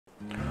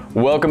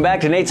Welcome back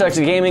to Nate Sucks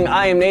at Gaming.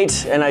 I am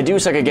Nate, and I do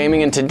suck at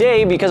gaming, and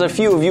today, because a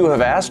few of you have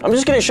asked, I'm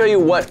just going to show you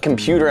what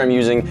computer I'm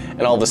using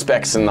and all the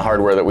specs and the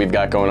hardware that we've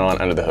got going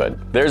on under the hood.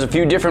 There's a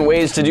few different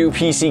ways to do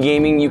PC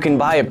gaming. You can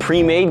buy a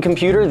pre-made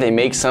computer. They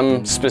make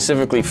some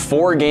specifically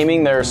for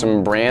gaming. There are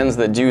some brands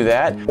that do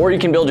that. Or you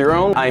can build your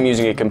own. I'm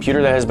using a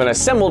computer that has been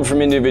assembled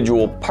from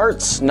individual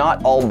parts,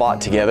 not all bought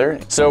together.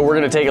 So we're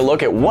going to take a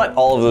look at what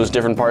all of those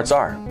different parts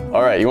are.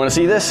 All right, you want to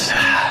see this?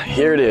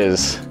 Here it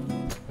is.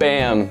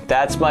 Bam,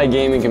 that's my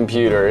gaming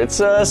computer. It's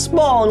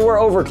small and we're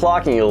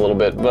overclocking it a little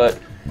bit, but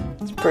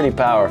it's pretty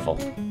powerful.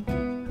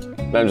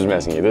 I'm just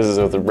messing with you. This is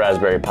with the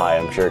Raspberry Pi.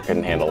 I'm sure it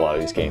couldn't handle a lot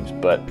of these games,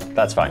 but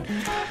that's fine.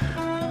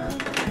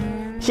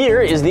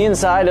 Here is the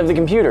inside of the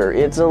computer.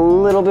 It's a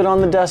little bit on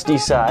the dusty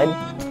side.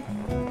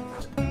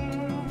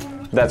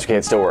 That's okay,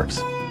 it still works.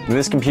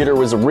 This computer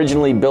was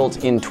originally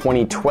built in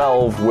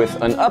 2012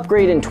 with an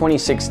upgrade in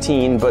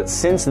 2016, but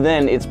since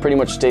then it's pretty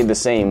much stayed the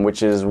same,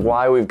 which is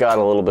why we've got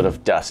a little bit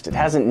of dust. It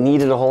hasn't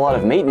needed a whole lot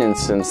of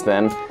maintenance since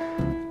then.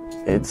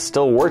 It's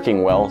still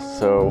working well,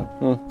 so...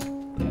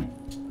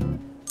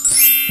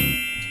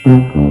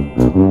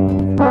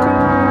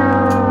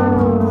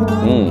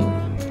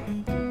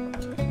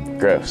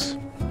 Gross.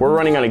 We're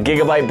running on a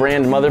Gigabyte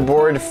brand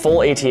motherboard,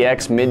 full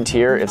ATX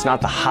mid-tier. It's not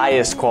the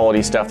highest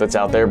quality stuff that's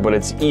out there, but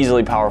it's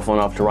easily powerful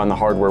enough to run the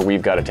hardware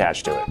we've got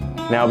attached to it.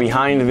 Now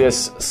behind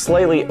this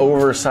slightly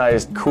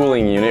oversized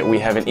cooling unit, we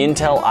have an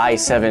Intel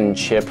i7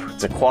 chip.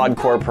 It's a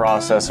quad-core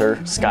processor,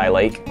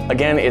 Skylake.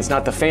 Again, it's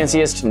not the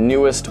fanciest,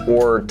 newest,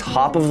 or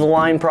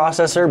top-of-the-line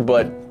processor,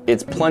 but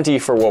it's plenty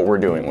for what we're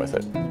doing with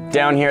it.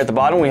 Down here at the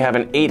bottom, we have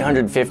an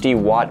 850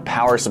 watt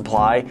power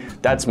supply.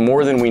 That's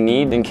more than we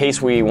need in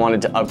case we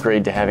wanted to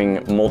upgrade to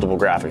having multiple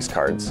graphics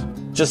cards.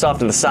 Just off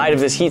to the side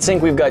of this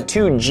heatsink, we've got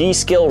two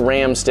G-Skill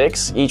RAM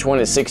sticks. Each one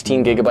is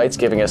 16 gigabytes,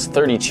 giving us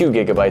 32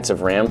 gigabytes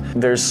of RAM.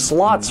 There's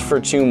slots for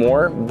two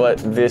more, but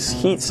this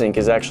heatsink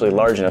is actually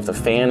large enough. The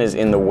fan is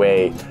in the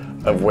way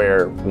of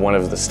where one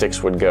of the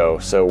sticks would go,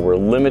 so we're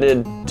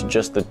limited to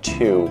just the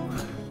two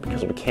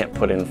because we can't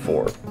put in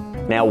four.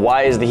 Now,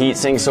 why is the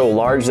heatsink so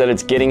large that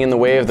it's getting in the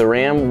way of the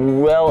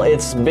RAM? Well,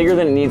 it's bigger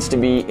than it needs to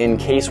be in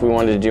case we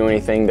wanted to do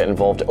anything that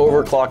involved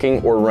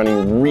overclocking or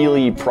running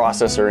really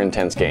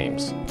processor-intense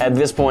games. At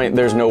this point,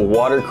 there's no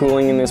water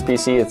cooling in this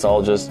PC. It's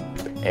all just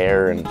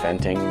air and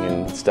venting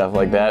and stuff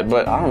like that.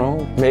 But I don't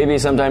know, maybe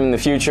sometime in the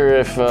future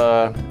if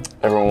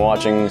everyone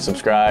watching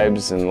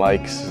subscribes and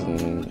likes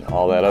and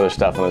all that other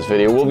stuff on this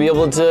video, we'll be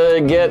able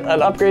to get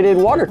an upgraded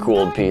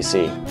water-cooled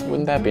PC.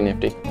 Wouldn't that be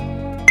nifty?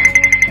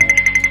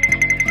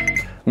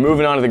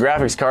 Moving on to the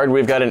graphics card,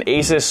 we've got an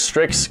Asus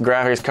Strix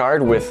graphics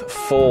card with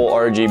full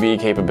RGB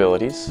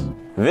capabilities.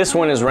 This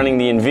one is running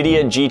the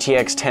Nvidia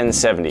GTX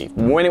 1070.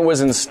 When it was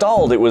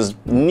installed, it was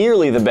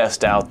nearly the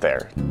best out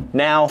there.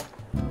 Now,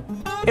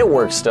 it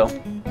works still.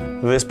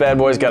 This bad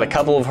boy's got a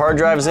couple of hard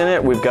drives in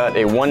it. We've got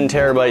a 1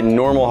 terabyte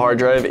normal hard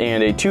drive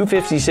and a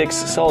 256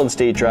 solid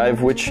state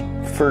drive, which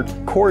for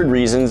cord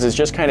reasons is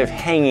just kind of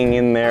hanging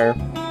in there,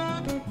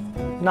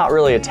 not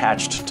really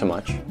attached to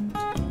much.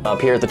 Up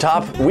here at the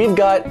top, we've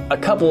got a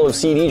couple of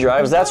CD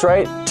drives. That's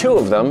right, 2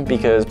 of them,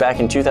 because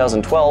back in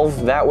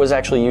 2012, that was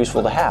actually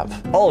useful to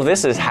have. All of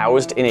this is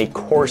housed in a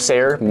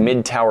Corsair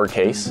mid-tower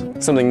case.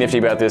 Something nifty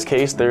about this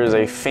case, there is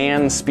a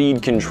fan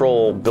speed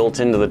control built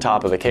into the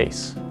top of the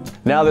case.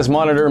 Now, this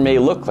monitor may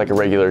look like a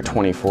regular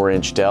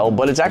 24-inch Dell,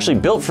 but it's actually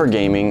built for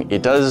gaming.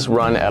 It does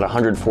run at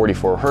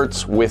 144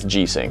 Hz with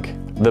G-Sync.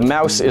 The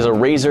mouse is a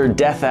Razer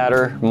Death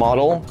Adder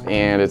model,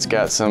 and it's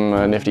got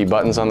some nifty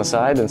buttons on the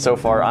side, and so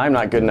far I'm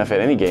not good enough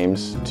at any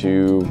games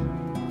to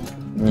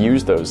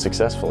use those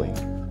successfully.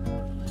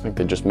 I think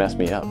they just messed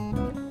me up.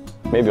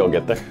 Maybe I'll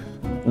get there.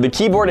 The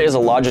keyboard is a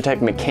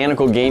Logitech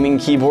mechanical gaming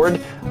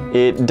keyboard.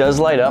 It does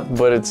light up,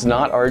 but it's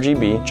not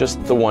RGB,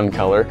 just the one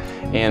color,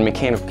 and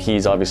mechanical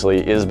keys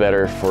obviously is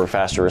better for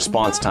faster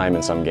response time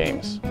in some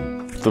games.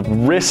 The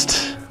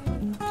wrist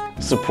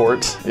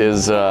support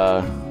is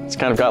it's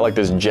kind of got like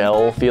this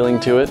gel feeling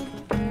to it.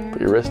 Put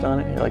your wrist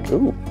on it, and you're like,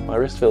 ooh, my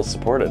wrist feels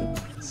supported.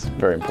 It's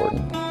very important.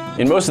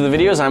 In most of the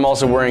videos, I'm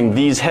also wearing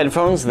these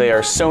headphones. They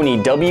are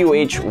Sony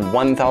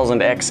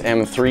WH-1000X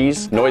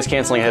M3s.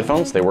 Noise-canceling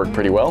headphones. They work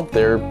pretty well.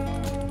 They're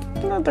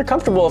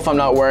comfortable if I'm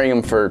not wearing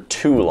them for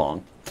too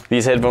long.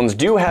 These headphones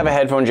do have a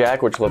headphone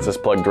jack, which lets us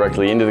plug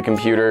directly into the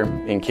computer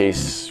in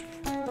case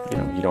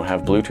you don't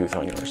have Bluetooth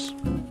on yours.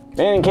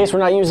 And in case we're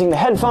not using the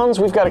headphones,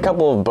 we've got a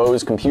couple of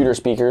Bose computer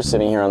speakers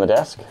sitting here on the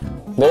desk.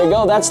 There you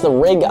go, that's the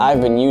rig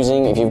I've been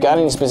using. If you've got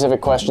any specific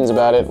questions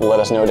about it, let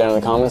us know down in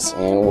the comments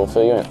and we'll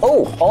fill you in.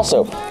 Oh,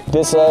 also,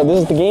 this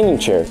is the gaming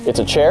chair. It's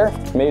a chair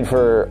made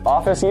for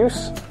office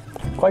use.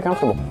 Quite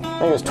comfortable. I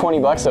think it was 20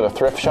 bucks at a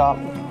thrift shop.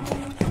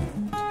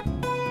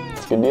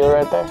 It's a good deal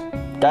right there.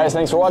 Guys,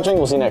 thanks for watching.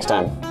 We'll see you next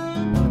time.